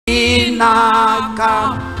sinner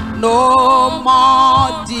come, no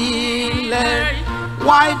more delay.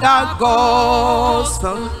 Why the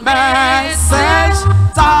gospel message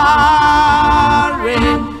tarry?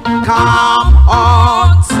 Come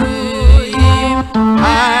unto him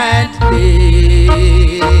and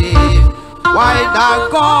live. Why the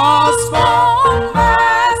gospel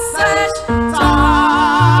message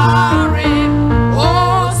tarry?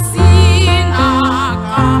 Oh sinner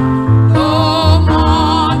come, no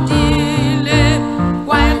more delay.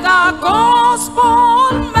 Why the gospel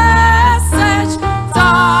message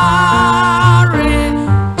tarry?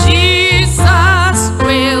 Jesus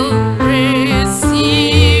will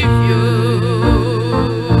receive you.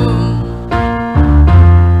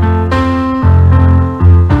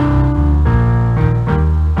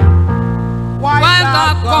 Why the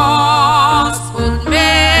gospel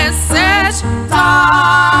message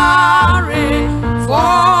tarry?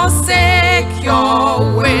 Forsake your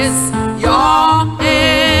ways, your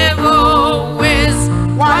evil ways.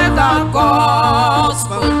 Why the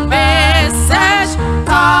gospel message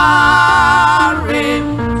tarry?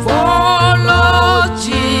 Follow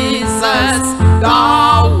Jesus the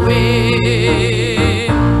way.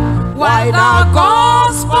 Why the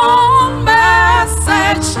gospel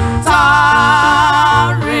message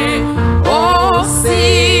tarry? Oh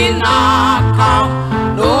sinner come,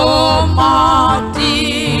 no more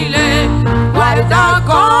delay. Why the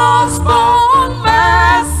gospel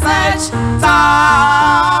message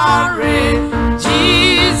tarry?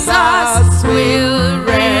 Jesus will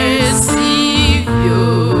receive you.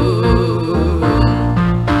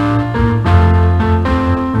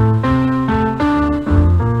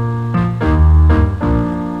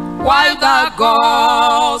 Why the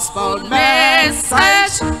gospel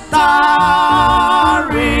message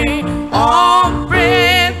tarry?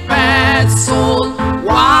 Unprepared soul,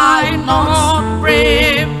 why not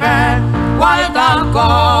prepare? Why the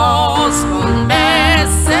gospel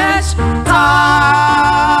message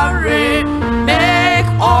tarry? Make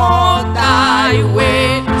all thy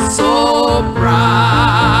way so bright.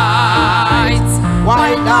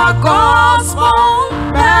 Why the gospel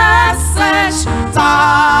message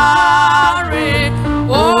tarry?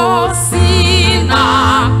 Oh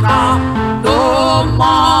sinner come, no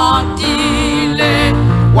more delay.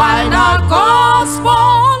 Why the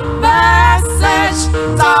gospel message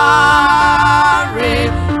tarry?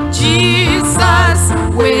 Jesus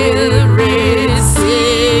will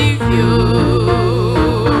receive you.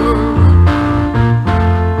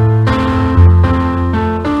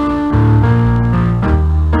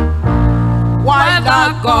 Why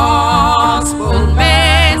the gospel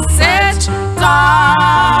message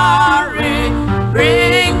tarry?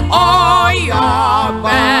 Bring all your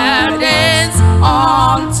burdens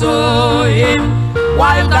unto him.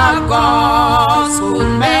 Why the gospel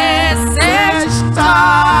message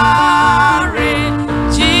tarry?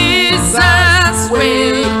 Jesus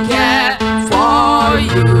will care for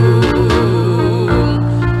you.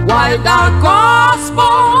 Why the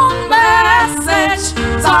gospel message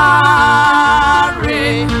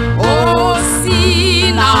tarry? Oh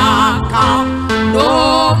sinner come,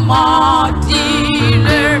 no more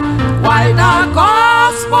delay. Why the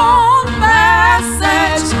gospel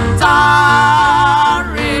message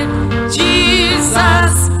tarry? Jesus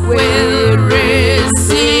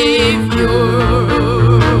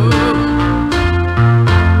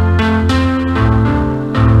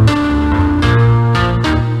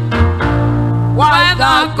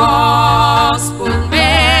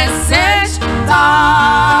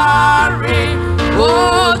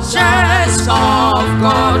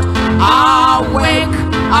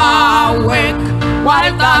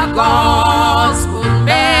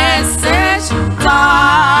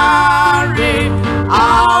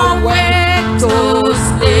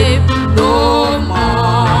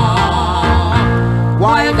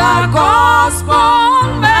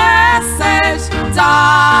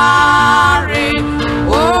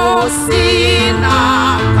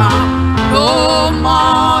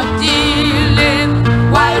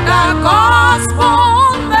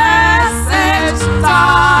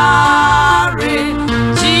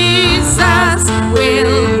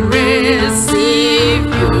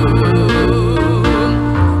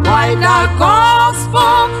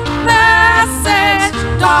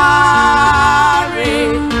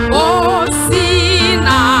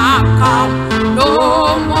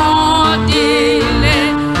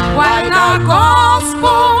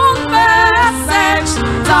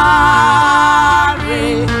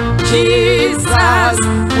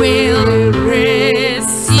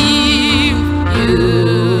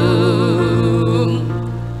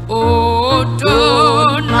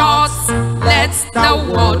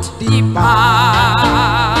not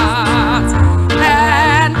depart,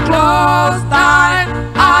 and close thy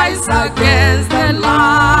eyes against the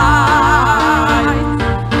light.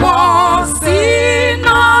 For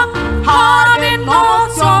sinner, harden not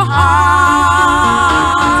your heart.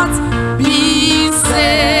 Be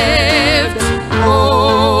saved,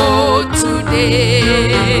 oh, today.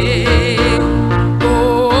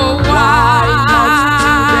 Oh, why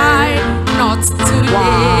not today?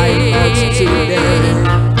 Why not today?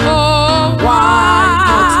 Oh, why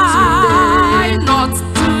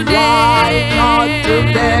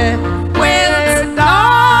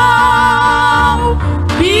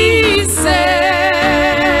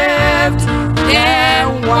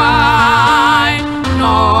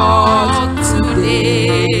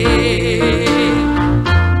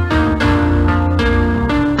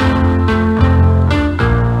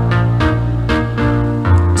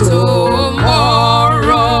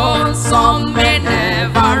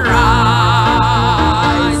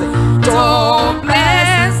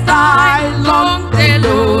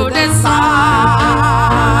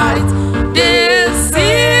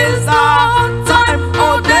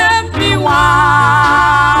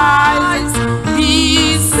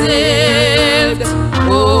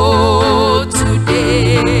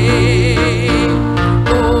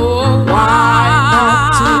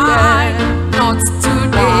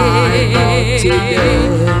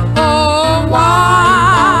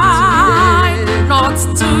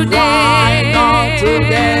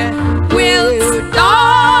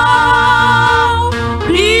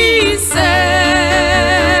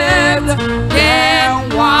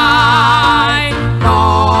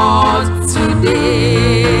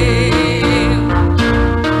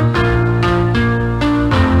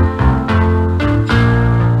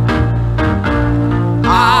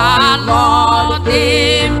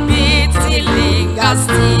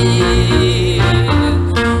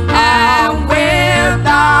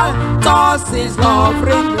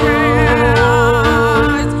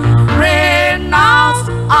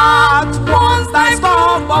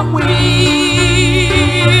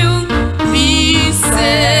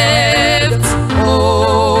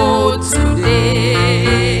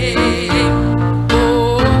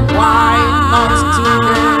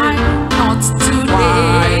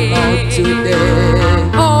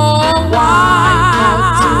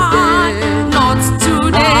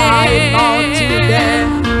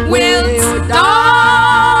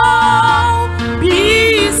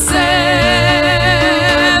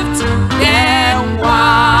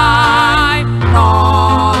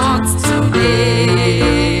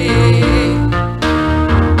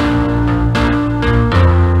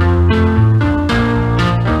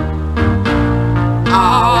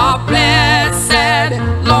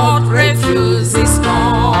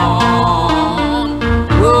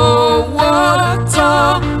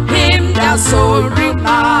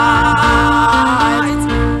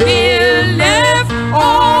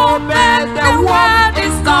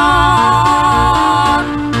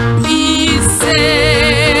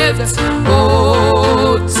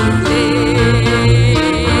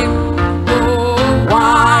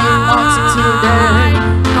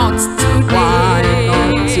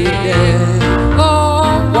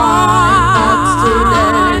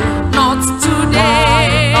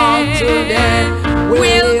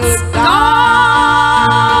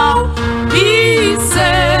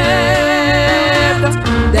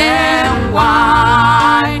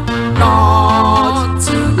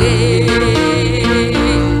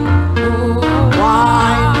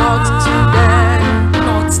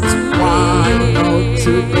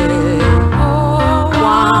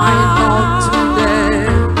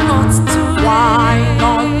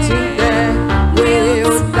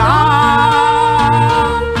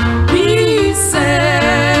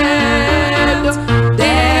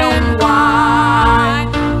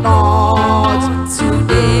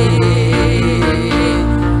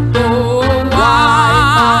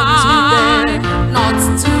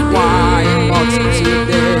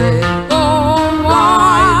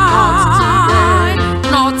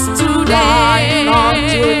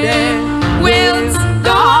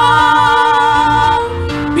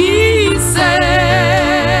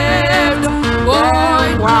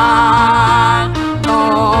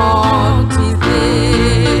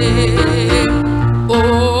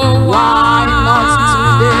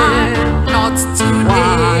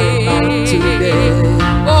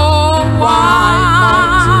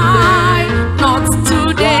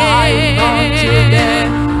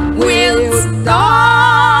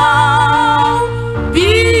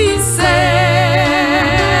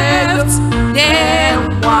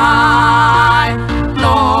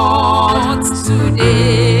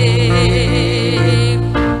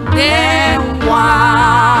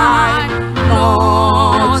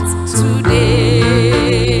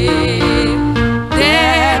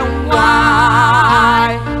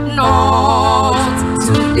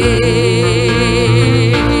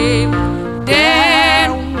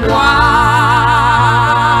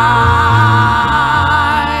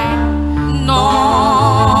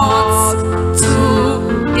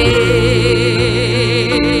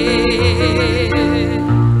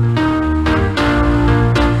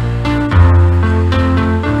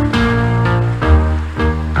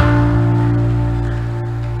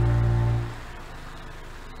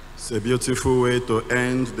It's a beautiful way to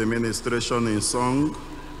end the ministration in song.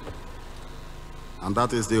 And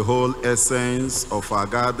that is the whole essence of our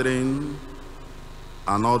gathering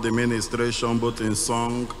and all the ministration, both in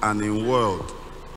song and in word.